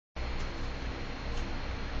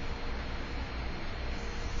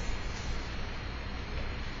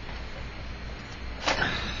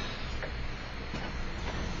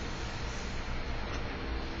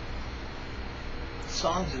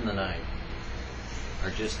songs in the night are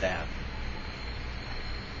just that.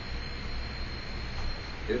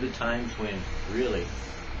 They're the times when really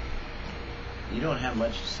you don't have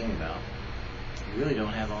much to sing about. You really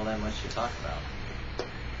don't have all that much to talk about.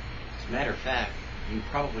 As a matter of fact, you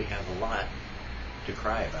probably have a lot to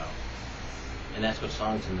cry about. And that's what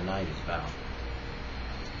Songs in the Night is about.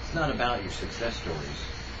 It's not about your success stories.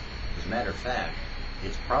 As a matter of fact,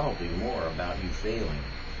 it's probably more about you failing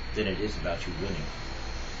than it is about you winning.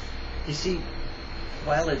 You see,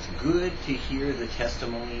 while it's good to hear the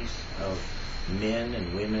testimonies of men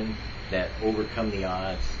and women that overcome the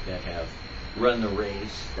odds, that have run the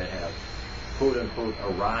race, that have quote-unquote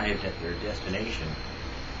arrived at their destination,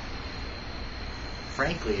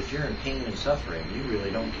 frankly, if you're in pain and suffering, you really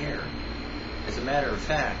don't care. As a matter of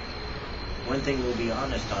fact, one thing we'll be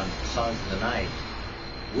honest on Songs in the Night,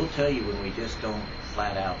 we'll tell you when we just don't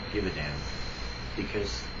flat out give a damn.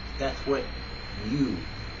 Because that's what you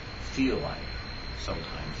feel like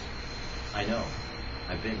sometimes. I know.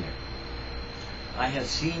 I've been there. I have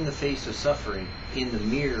seen the face of suffering in the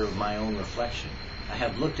mirror of my own reflection. I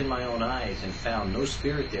have looked in my own eyes and found no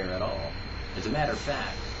spirit there at all. As a matter of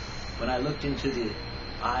fact, when I looked into the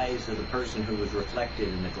eyes of the person who was reflected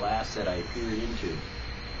in the glass that I peered into,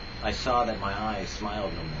 I saw that my eyes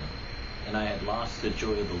smiled no more, and I had lost the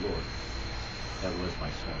joy of the Lord. That was my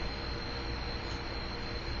soul.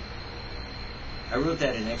 I wrote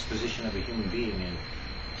that in exposition of a human being, and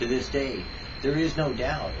to this day, there is no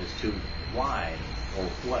doubt as to why or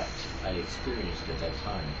what I experienced at that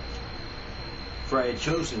time. For I had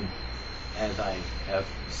chosen, as I have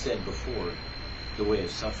said before, the way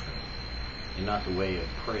of suffering, and not the way of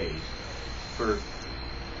praise. For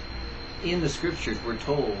in the scriptures we're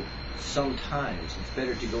told sometimes it's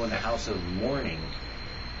better to go in the house of mourning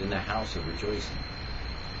than the house of rejoicing.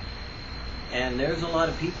 And there's a lot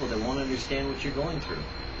of people that won't understand what you're going through.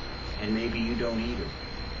 And maybe you don't either.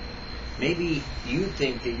 Maybe you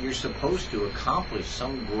think that you're supposed to accomplish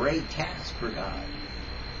some great task for God.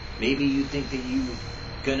 Maybe you think that you're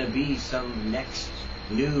going to be some next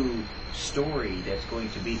new story that's going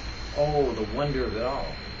to be, oh, the wonder of it all.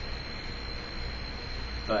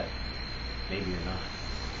 But maybe you're not.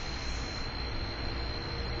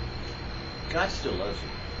 God still loves you.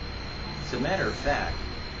 As a matter of fact,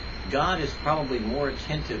 God is probably more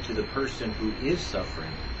attentive to the person who is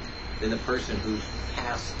suffering than the person who's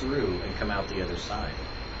passed through and come out the other side.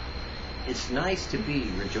 It's nice to be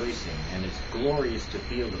rejoicing, and it's glorious to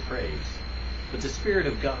feel the praise. But the Spirit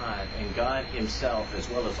of God and God Himself, as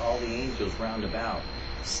well as all the angels round about,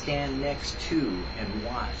 stand next to and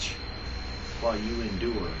watch while you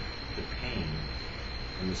endure the pain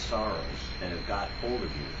and the sorrows that have got hold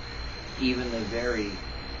of you. Even the very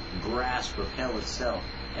grass propel itself,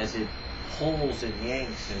 as it pulls and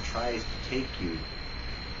yanks and tries to take you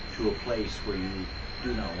to a place where you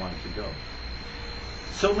do not want to go.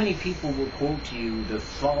 So many people will quote to you the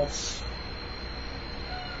false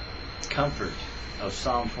comfort of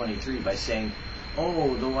Psalm 23 by saying,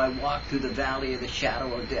 oh, though I walk through the valley of the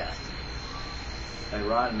shadow of death, thy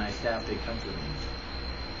rod and thy staff, they comfort me.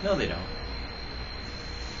 No, they don't.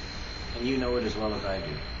 And you know it as well as I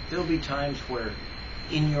do. There'll be times where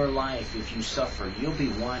in your life, if you suffer, you'll be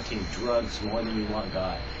wanting drugs more than you want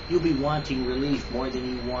God. You'll be wanting relief more than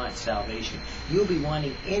you want salvation. You'll be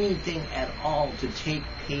wanting anything at all to take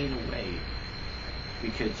pain away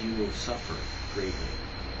because you will suffer greatly.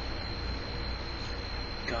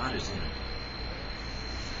 God is in it.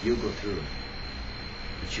 You'll go through it,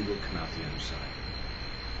 but you will come out the other side.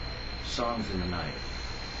 Songs in the Night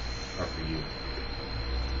are for you.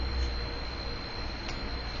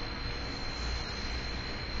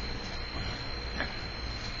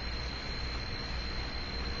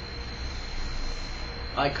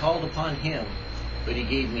 I called upon Him, but He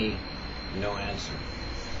gave me no answer.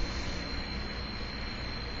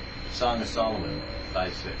 Song of Solomon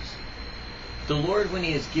 5:6. The Lord, when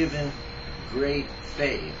He has given great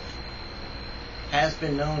faith, has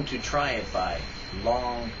been known to try it by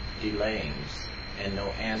long delayings and no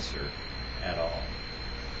answer at all.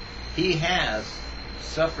 He has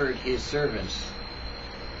suffered His servants'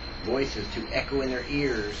 voices to echo in their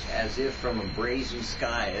ears as if from a brazen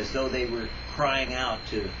sky, as though they were crying out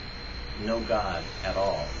to no God at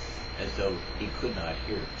all, as though He could not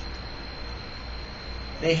hear.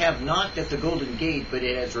 They have knocked at the golden gate, but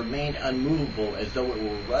it has remained unmovable, as though it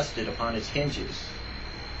were rusted upon its hinges.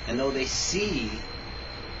 And though they see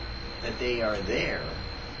that they are there,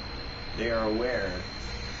 they are aware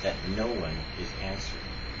that no one is answering.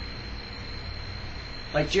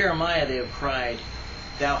 Like Jeremiah, they have cried,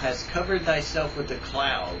 Thou hast covered Thyself with a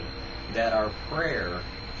cloud, that our prayer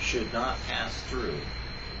should not pass through,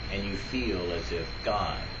 and you feel as if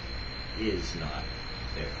God is not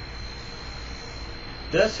there.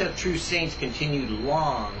 Thus have true saints continued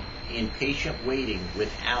long in patient waiting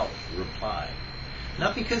without reply.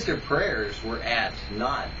 Not because their prayers were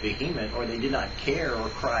not vehement, or they did not care or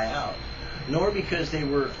cry out, nor because they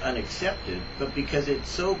were unaccepted, but because it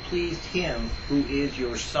so pleased Him who is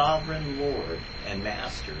your sovereign Lord and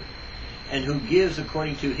Master, and who gives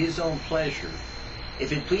according to His own pleasure.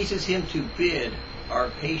 If it pleases Him to bid our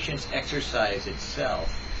patience exercise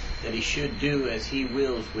itself, that He should do as He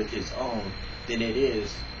wills with His own, then it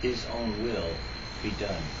is His own will be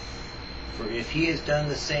done. For if He has done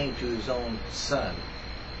the same to His own Son,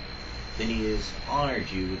 then He has honored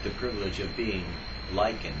you with the privilege of being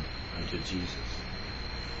likened unto Jesus.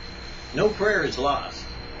 No prayer is lost.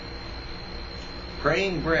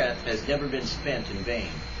 Praying breath has never been spent in vain.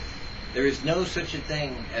 There is no such a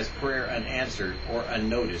thing as prayer unanswered or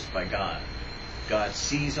unnoticed by God. God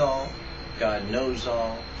sees all, God knows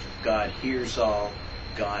all, God hears all,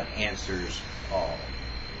 God answers all.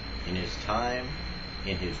 In His time,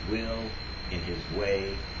 in His will, in His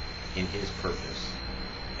way, in His purpose,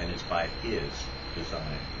 and it's by His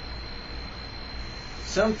design.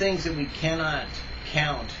 Some things that we cannot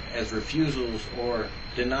count as refusals or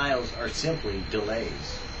denials are simply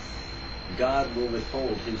delays. God will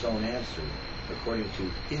withhold His own answer according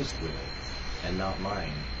to His will and not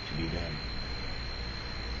mine to be done.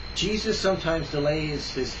 Jesus sometimes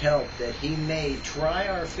delays His help that He may try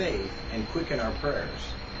our faith and quicken our prayers.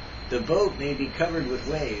 The boat may be covered with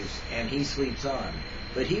waves and He sleeps on,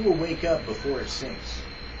 but He will wake up before it sinks.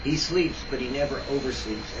 He sleeps, but He never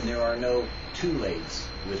oversleeps, and there are no too lates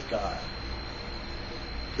with God.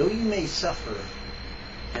 Though you may suffer,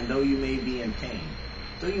 and though you may be in pain,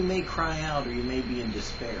 though you may cry out or you may be in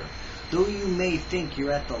despair, though you may think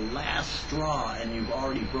you're at the last straw and you've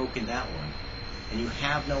already broken that one, and you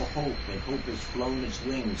have no hope, and hope has flown its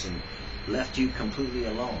wings and left you completely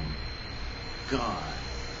alone, God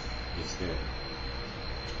is there.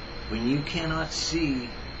 When you cannot see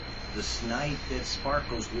the night that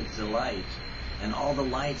sparkles with delight, and all the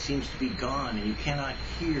light seems to be gone, and you cannot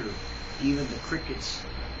hear even the crickets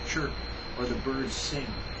chirp or the birds sing,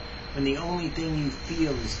 when the only thing you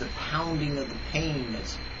feel is the pounding of the pain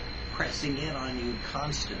that's pressing in on you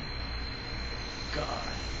constant, God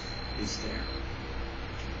is there.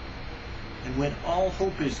 And when all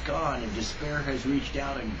hope is gone and despair has reached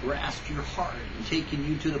out and grasped your heart and taken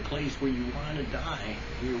you to the place where you want to die,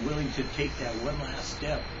 and you're willing to take that one last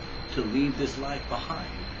step to leave this life behind,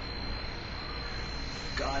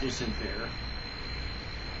 God isn't there.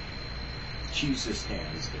 Jesus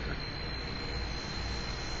stands there.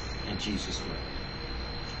 And Jesus wept.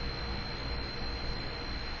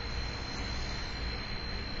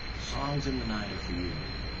 Songs in the night are for you.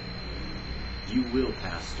 You will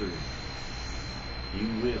pass through. You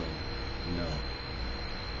will know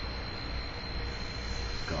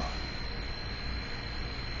God.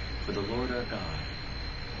 For the Lord our God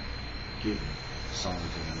giveth songs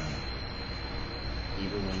in the night,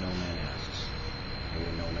 even when no man asks, and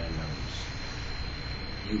when no man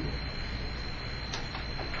knows. You will.